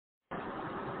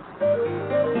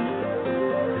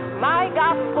My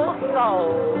Gospel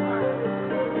Soul.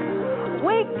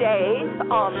 Weekdays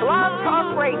on Blog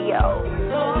Talk Radio.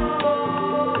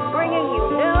 Bringing you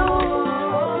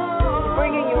news,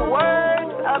 bringing you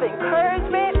words of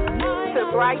encouragement to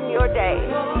brighten your day.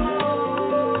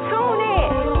 Tune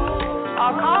in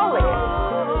or call in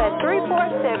at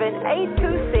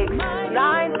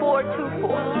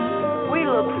 347-826-9424. We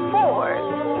look forward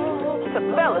to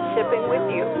fellowshipping with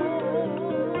you.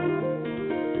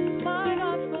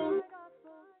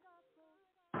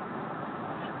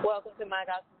 Welcome to My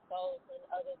Gospel Soul, and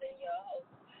other than your host,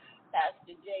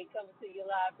 Pastor Jay, coming to you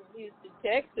live from Houston,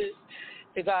 Texas.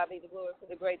 To God be the glory for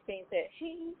the great things that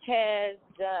He has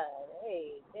done.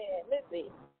 Amen. Listen,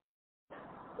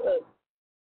 look,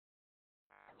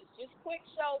 it's just a quick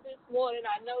show this morning.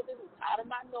 I know this is out of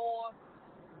my norm,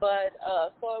 but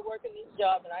started working this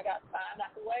job, and I got to find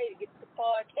out the way to get the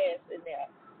podcast in there.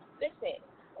 Listen,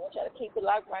 I want y'all to keep it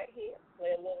locked right here.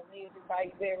 Play a little music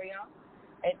by your very own.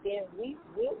 And then we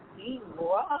will be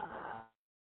right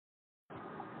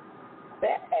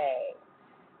back.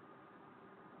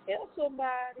 Tell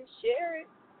somebody, share it.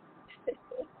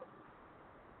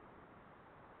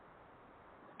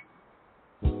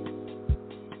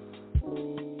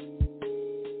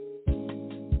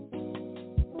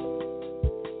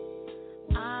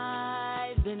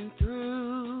 I've been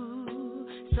through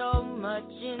so much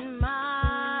in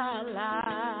my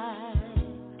life.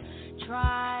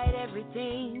 Tried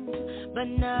everything, but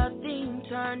nothing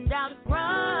turned out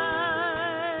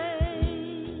right.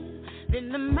 Then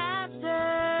the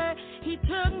Master, He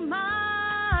took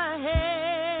my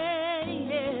hand,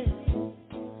 yes.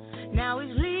 Now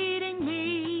He's leading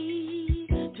me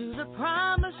to the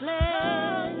promised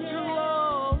land.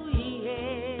 Oh,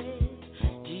 yes,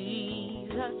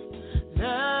 Jesus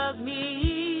loves me.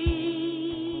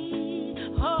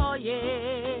 Oh,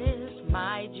 yes,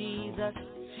 my Jesus,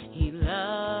 He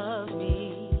loves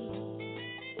me.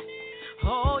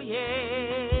 Oh,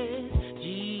 yes,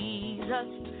 Jesus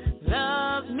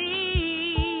loves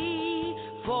me.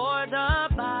 For the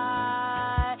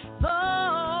Bible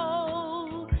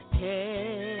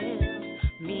tells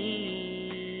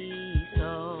me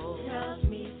so. Tells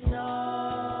me so.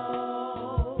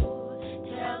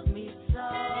 Tells me so.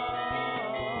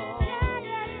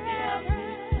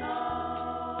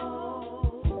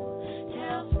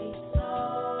 Tells me so.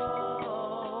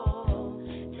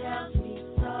 Tells me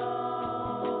so.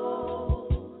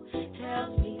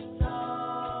 Tells me so.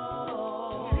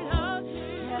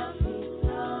 Tells me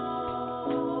so.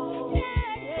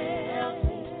 Tells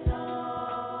me so.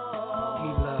 He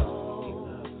loves me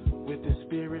with the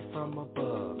Spirit from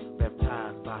above,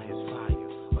 baptized by His fire,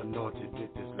 anointed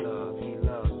with His love. He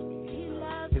loves me.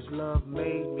 His love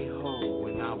made me whole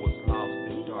when I was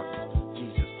lost in darkness.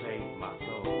 Jesus saved my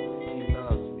soul. He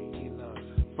loves me.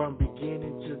 From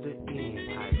beginning to the end,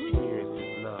 I experienced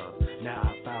His love. Now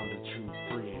I found a true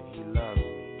friend. He loves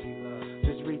me.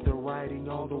 Just read the writing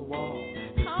on the wall.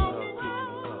 His love picks me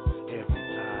up every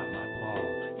time I fall.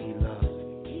 He loves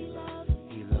me. He loves me.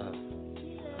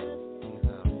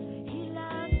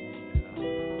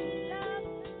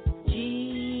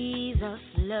 Jesus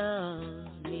loves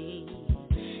me,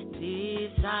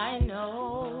 this I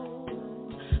know,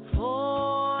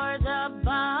 for the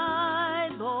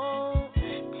Bible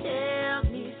tells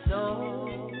me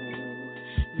so.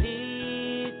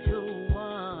 Little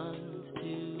ones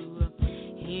to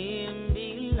Him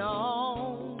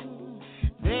belong.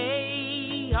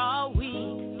 They are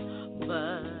weak,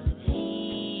 but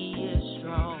He is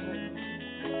strong.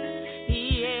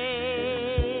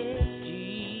 Yes,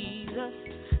 Jesus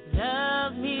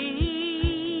loves me.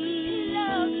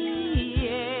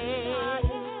 Yes,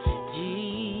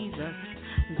 Jesus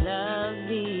loves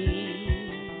me.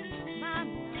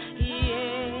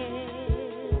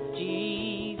 Yes,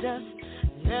 Jesus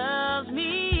loves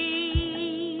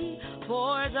me.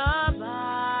 For the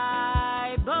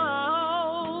Bible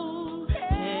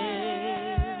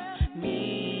tells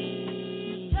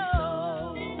me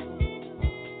so.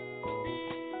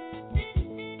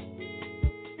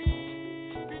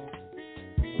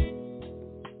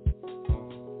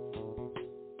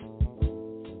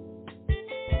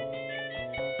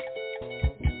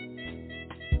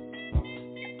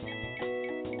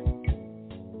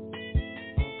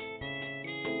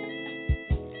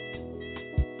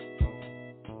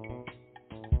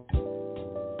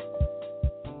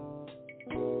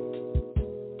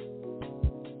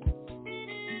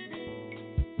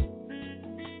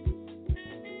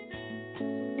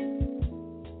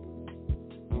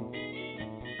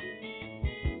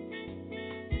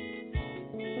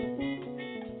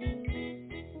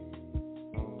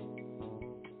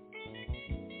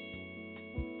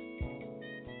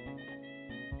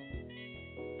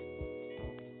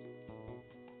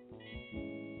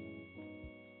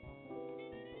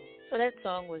 So that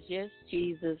song was Yes,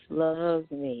 Jesus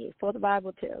Loves Me, for the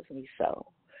Bible tells me so.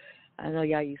 I know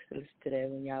y'all used to listen to that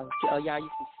when y'all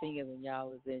used to sing it when y'all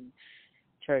was in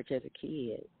church as a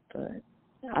kid, but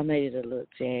I made it a little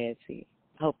jazzy.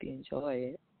 Hope you enjoy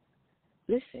it.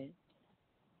 Listen,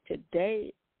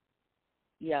 today,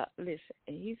 listen,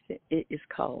 in Houston, it is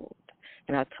cold.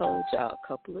 And I told y'all a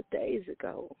couple of days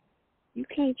ago, you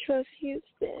can't trust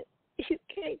Houston. You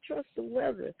can't trust the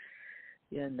weather.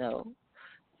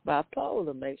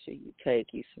 Bipolar, make sure you take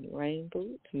you some rain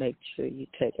boots. Make sure you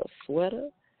take a sweater.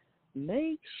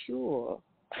 Make sure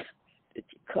that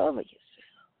you cover yourself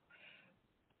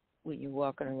when you're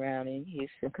walking around in Houston,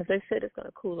 because they said it's going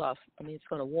to cool off. It's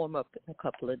going to warm up in a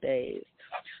couple of days.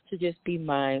 So just be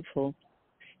mindful.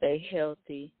 Stay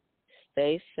healthy.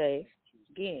 Stay safe.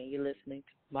 Again, you're listening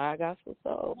to My Gospel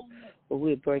Soul, where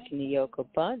we're breaking the yoke of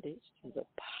bondage through the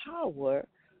power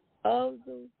of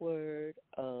the Word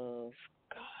of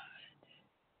God.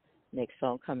 Next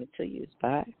song coming to you is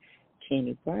by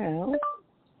Kenny Brown.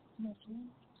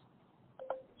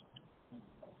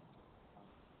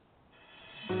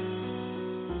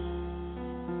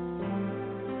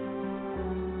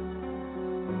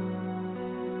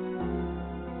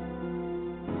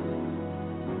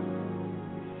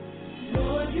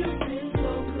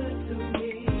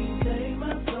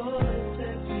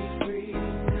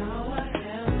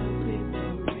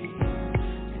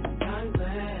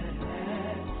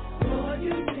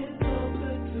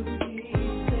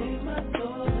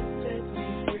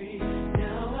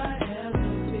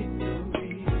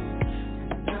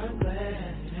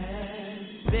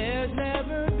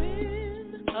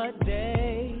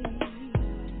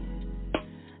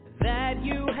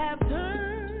 You have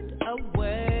turned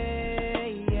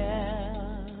away, yeah.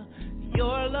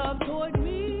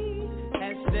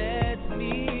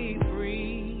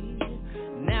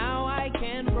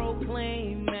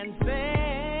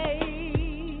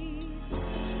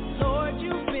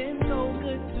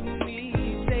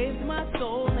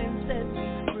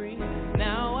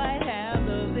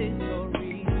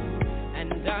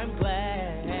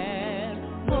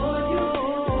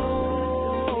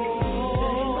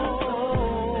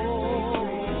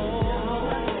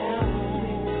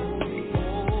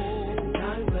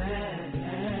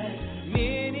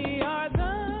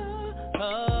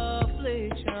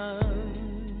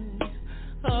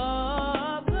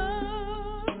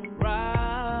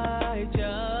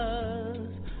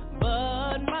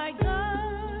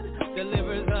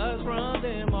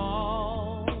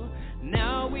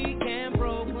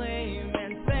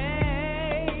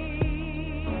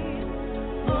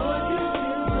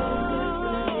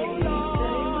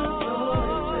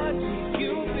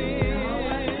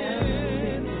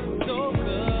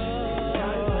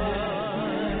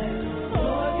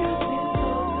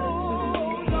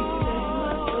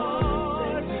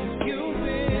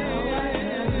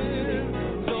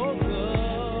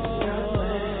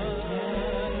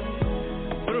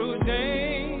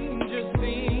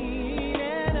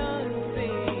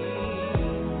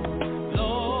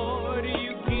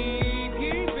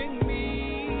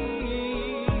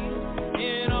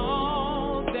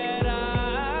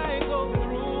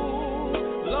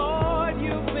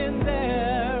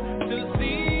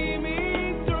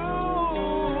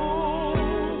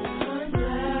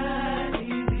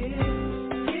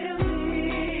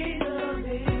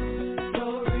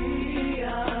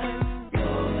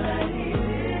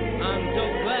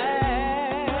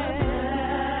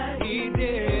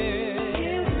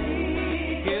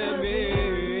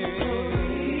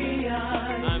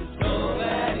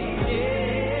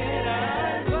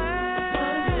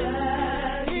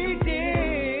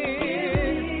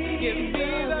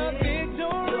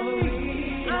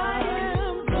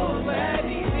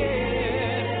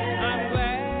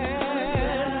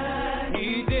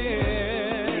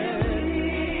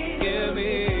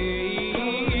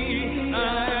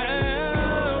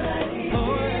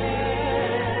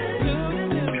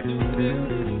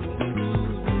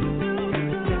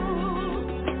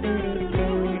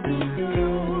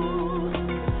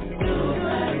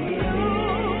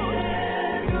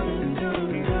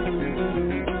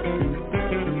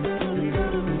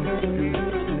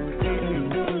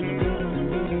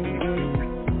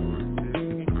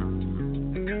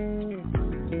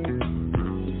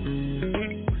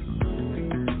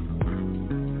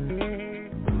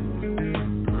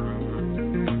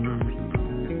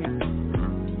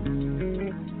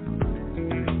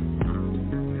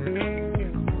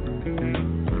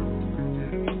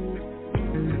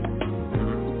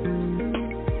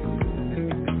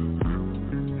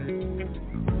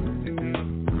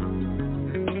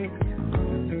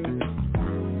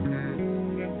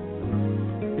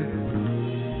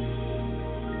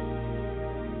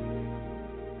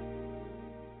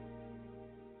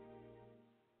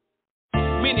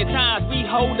 many times we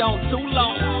hold on too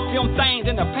long. Them things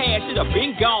in the past should have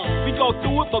been gone. We go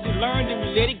through it, but we learned and we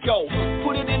let it go.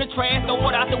 Put it in the trash, throw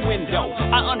it out the window.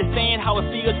 I understand how it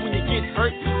feels when you get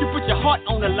hurt. You put your heart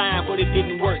on the line, but it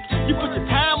didn't work. You put your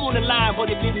time on the line, but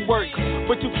it didn't work.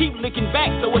 But you keep looking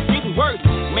back, so it didn't work.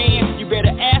 Man, you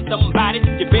better ask somebody.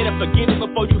 You better forget it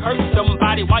before you hurt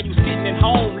somebody. While you sitting at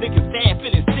home, looking sad,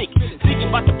 feeling sick, thinking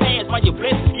about the past while your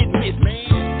blessings get missed.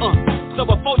 So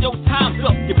before your time's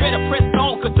up, you better press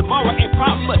on, cause tomorrow ain't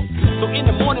promised. So in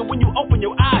the morning when you open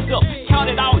your eyes up, count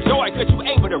it all joy, cause you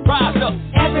able to rise up.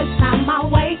 Every time I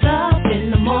wake up in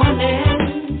the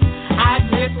morning, I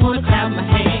just wanna clap my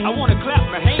hands. I wanna clap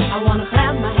my hands. I wanna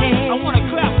clap my hands. I wanna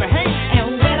clap my hands.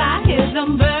 And when I hear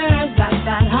them birds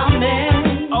outside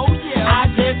humming, oh yeah,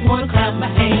 I just wanna clap my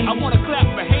hands. I wanna clap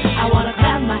my hands. I wanna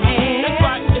clap my hands. That's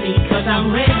right. Because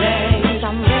I'm ready.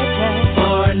 I'm ready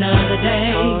for another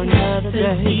day.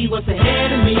 To see what's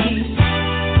ahead of me,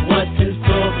 what's in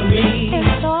store for me.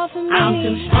 I'm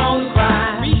too strong to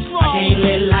cry. I can't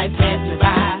let life pass me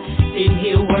by. Didn't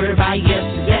hear a word about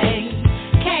yesterday.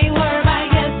 Can't worry about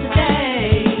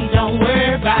yesterday. Don't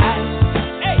worry about it.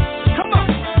 Hey, come on.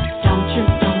 Don't you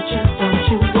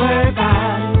worry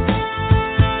about it.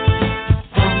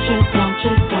 Don't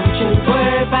you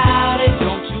worry about it.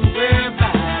 Don't you worry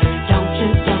about it. Don't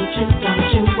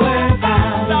you worry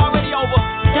about It's it. already over.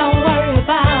 Don't worry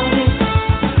about it.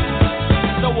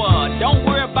 So don't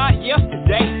worry about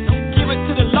yesterday. Give it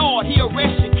to the Lord, He'll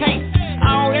rest your case.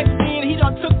 All that sin, He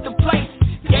done took the place.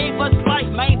 Gave us life,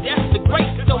 man, that's the grace.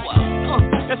 So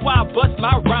that's why I bust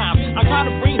my rhyme. I'm trying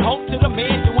to bring hope to the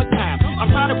man doing time. I'm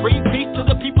trying to bring peace to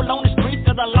the people on the streets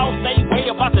that are lost their way,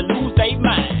 about to lose their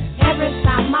mind. Every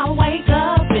time I wake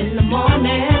up in the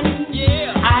morning,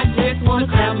 Yeah, I just wanna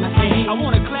clap my hands. I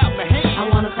wanna clap my hands. I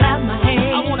wanna clap my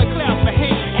hands. I wanna clap my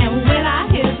hands. And when I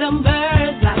hear them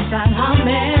birds outside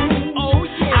humming, Oh I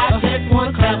yeah, just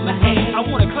wanna clap my hands. I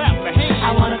wanna clap my hands.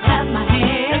 I wanna clap my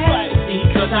hands. That's right.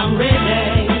 Because I'm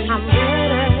ready. I'm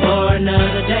ready for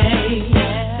another day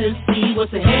to see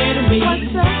what's ahead of me.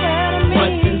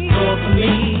 What's in store for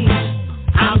me.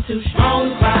 I'm too strong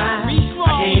to cry.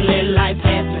 I can't let life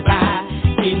pass me by.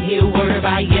 Didn't hear a word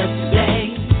about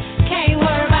yesterday. Can't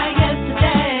worry about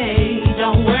yesterday.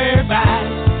 Don't worry about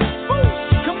it.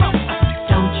 Come on.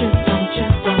 Don't you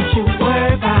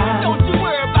worry about it. Don't you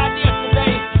worry about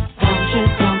yesterday. Don't you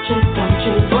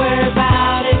worry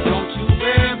about it. Don't you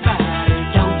worry about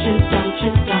it. Don't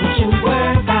you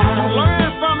worry about it.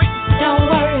 Learn from it, Don't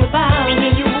worry about and it.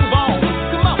 then you move on.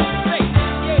 Come on, say,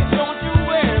 yeah, don't you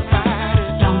worry about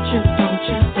it. Don't you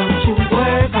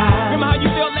worry about it. Remember how you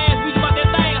felt last week about that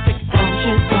thing? I said,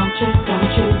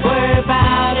 Don't you worry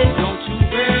about it. don't you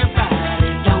worry about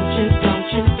it. Don't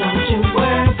you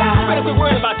worry about You better it. quit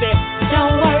worrying about that.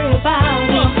 Don't worry about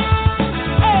it.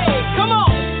 Hey, come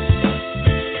on.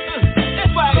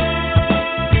 That's right.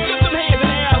 Lift them hands in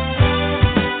the air.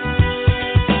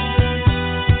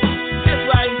 That's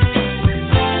right.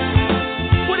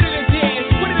 Put it in His hands.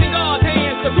 Put it in God's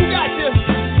hands. 'Cause who got you?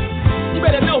 You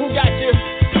better know who got you.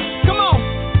 Come on.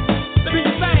 Let me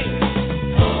hear you sing.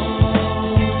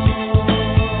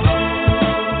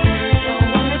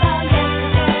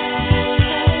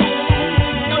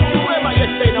 Don't you worry about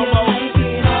yesterday no more.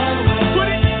 Put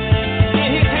it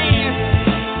in His hands.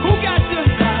 Who got you?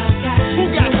 Who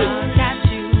got you?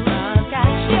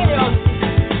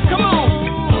 Yeah. Come on.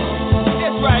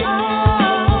 That's right.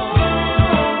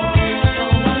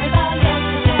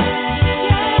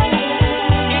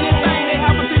 Anything that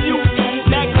happened to you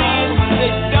back then,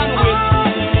 it's done with.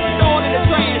 Throw it in the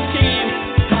trash can.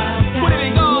 Put it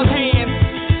in God's hands.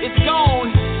 It's gone.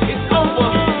 It's over.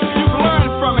 You've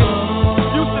learned from it.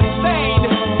 You sustained.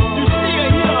 You still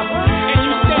here, and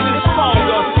you standing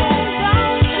stronger.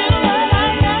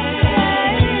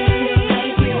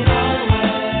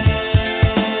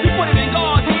 You put it in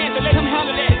God's hands and let Him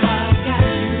handle that.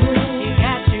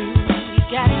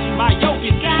 My yoke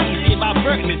is easy, my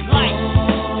burden is light.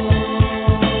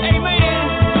 Amen.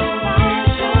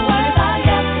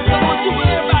 Don't you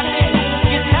worry about that.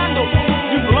 It's handled.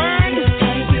 You've learned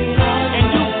and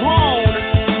you've grown.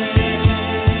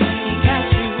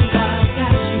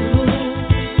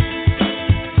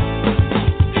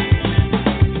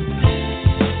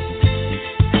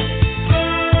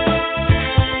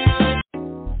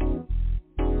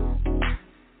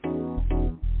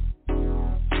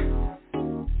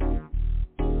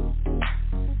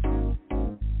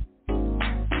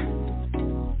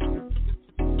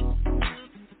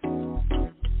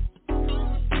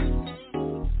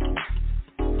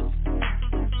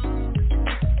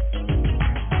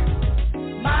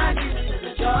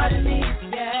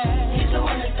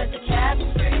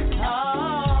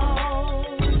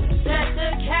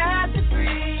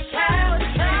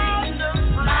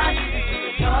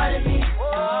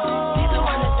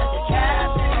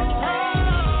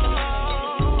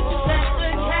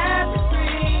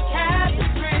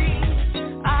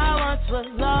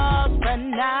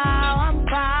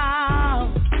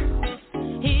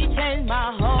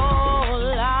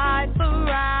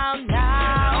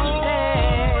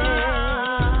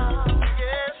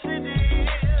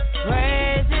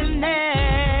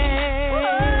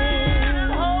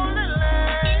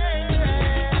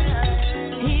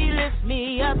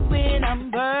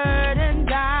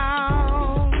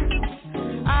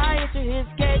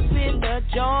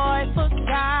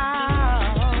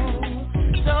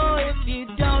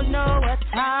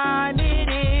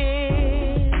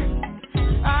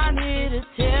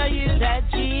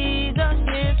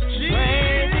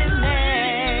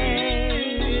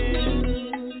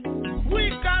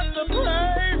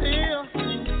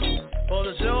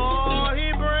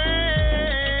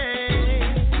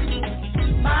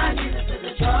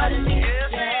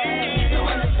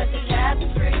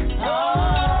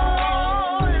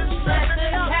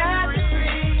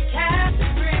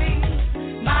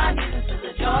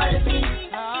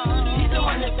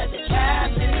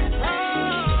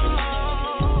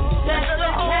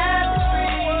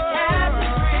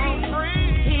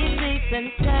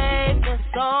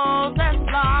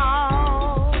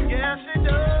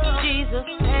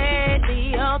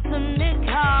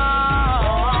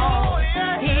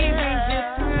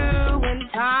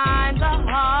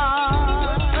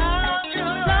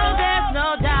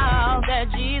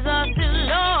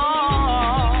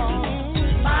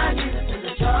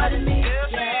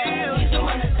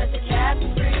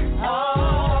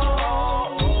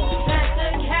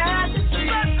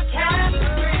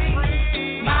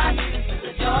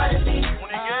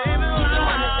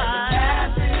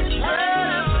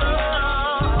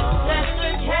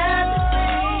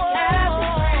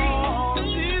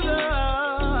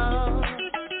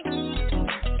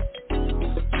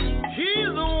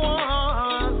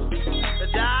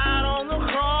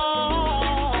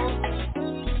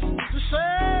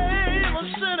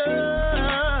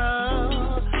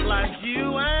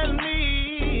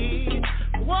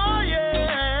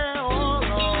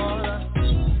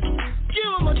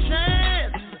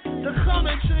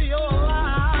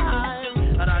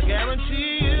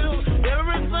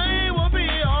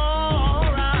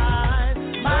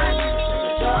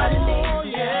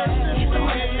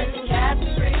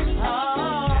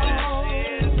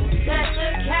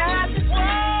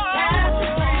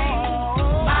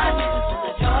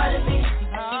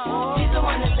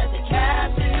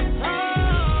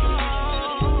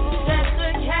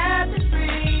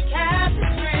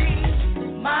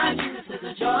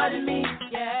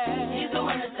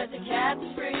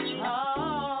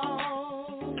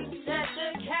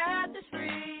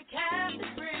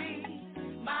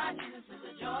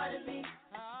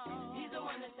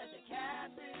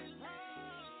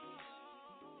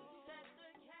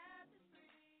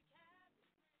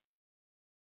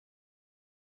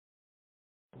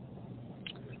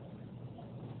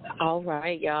 All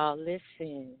right, y'all,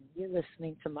 listen. You're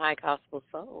listening to My Gospel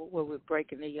Soul, where we're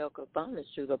breaking the yoke of bondage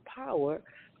through the power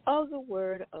of the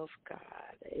Word of God.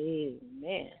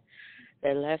 Amen.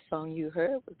 That last song you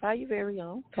heard was by your very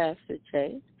own Pastor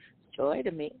Jay, Joy to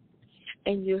Me.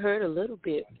 And you heard a little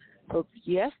bit of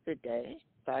Yesterday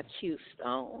by Q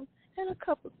Stone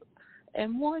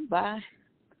and one by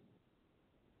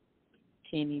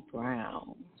Kenny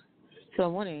Brown. So I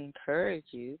want to encourage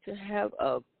you to have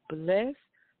a blessed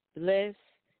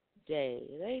day.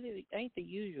 It ain't the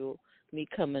usual me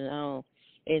coming on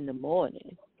in the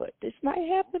morning, but this might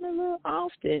happen a little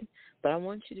often. But I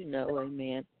want you to know,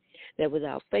 amen, that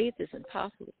without faith it's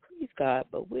impossible to please God,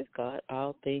 but with God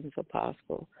all things are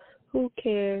possible. Who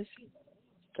cares?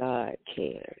 God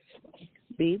cares.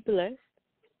 Be blessed.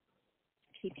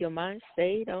 Keep your mind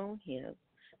stayed on Him.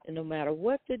 And no matter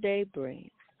what the day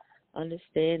brings,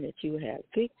 understand that you have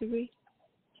victory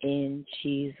in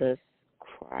Jesus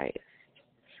Christ.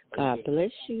 God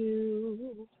bless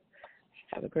you.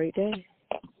 Have a great day.